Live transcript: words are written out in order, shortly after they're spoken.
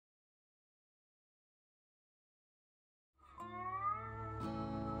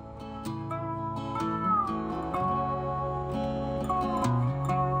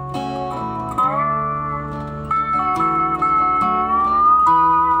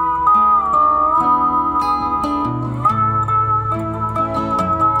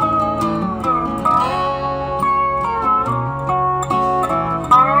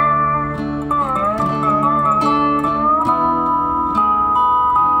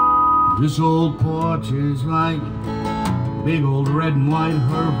This old porch is like a big old red and white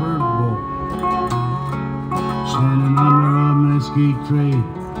Hereford bull standing under a mesquite tree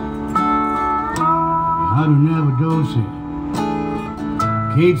out in Navadosa.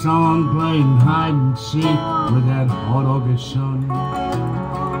 Keeps on playing hide and seek with that hot August sun,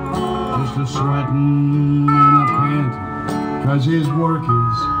 just a sweating and a panting, 'cause his work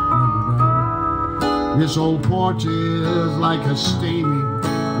is never done. This old porch is like a steaming,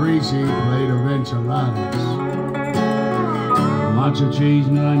 greasy plate of enchiladas, lots of cheese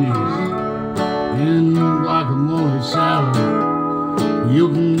and onions in guacamole salad. You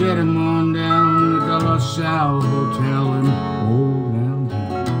can get him on down at the La Salle Hotel in old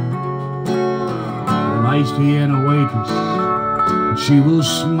downtown. An iced tea and a waitress, and she will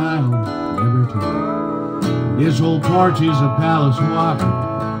smile every time. This old porch is a palace walking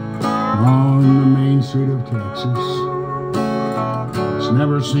on the main street of Texas. It's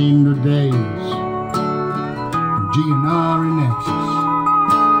never seen the days of GNR in Nexus.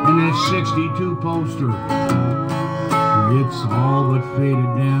 And that 62 poster, it's all but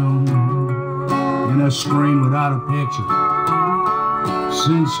faded down in a screen without a picture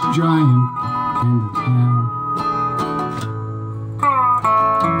since Giant came to town.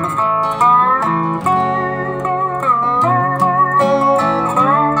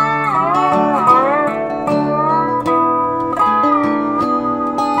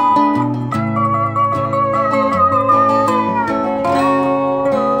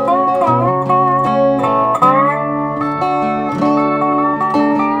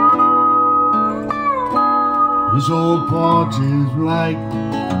 This old porch is like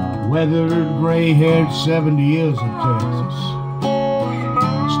weathered, gray-haired 70 years of Texas.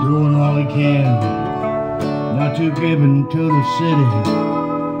 It's doing all he can, not too given to the city.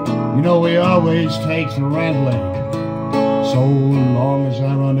 You know he always takes the rent late, so long as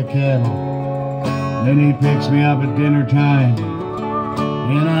I run the cattle. Then he picks me up at dinner time,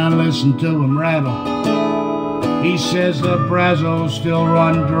 and I listen to him rattle. He says the Brazos still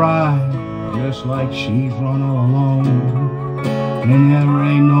run dry, just like she's run all along, and there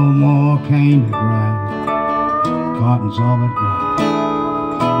ain't no more cane to grind. Cotton's all but gone.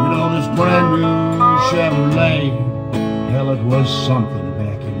 You know this brand new Chevrolet, hell, it was something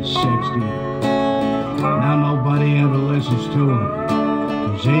back in '60. Now nobody ever listens to him,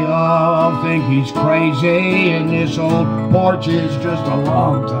 'cause they all think he's crazy, and this old porch is just a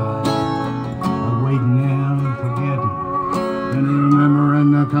long time of waiting and forgetting, and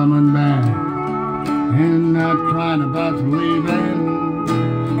remembering the coming back, and not crying about the leaving,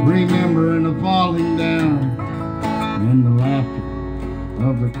 remembering the falling down, and the laughter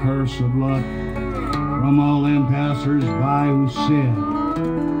of the curse of luck from all them passers-by who said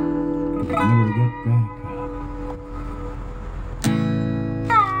they'd never get back up.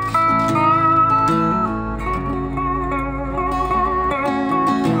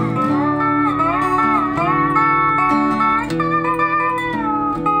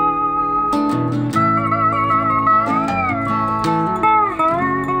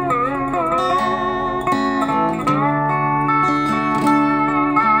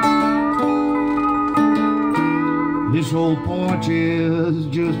 This old porch is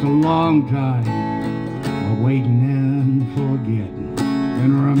just a long time of waiting and forgetting,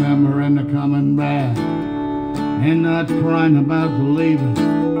 and remembering the coming back, and not crying about the leaving,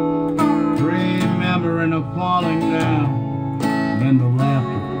 remembering the falling down, and the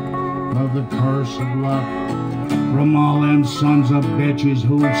laughter of the curse of luck from all them sons of bitches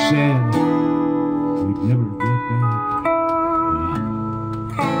who said we'd never get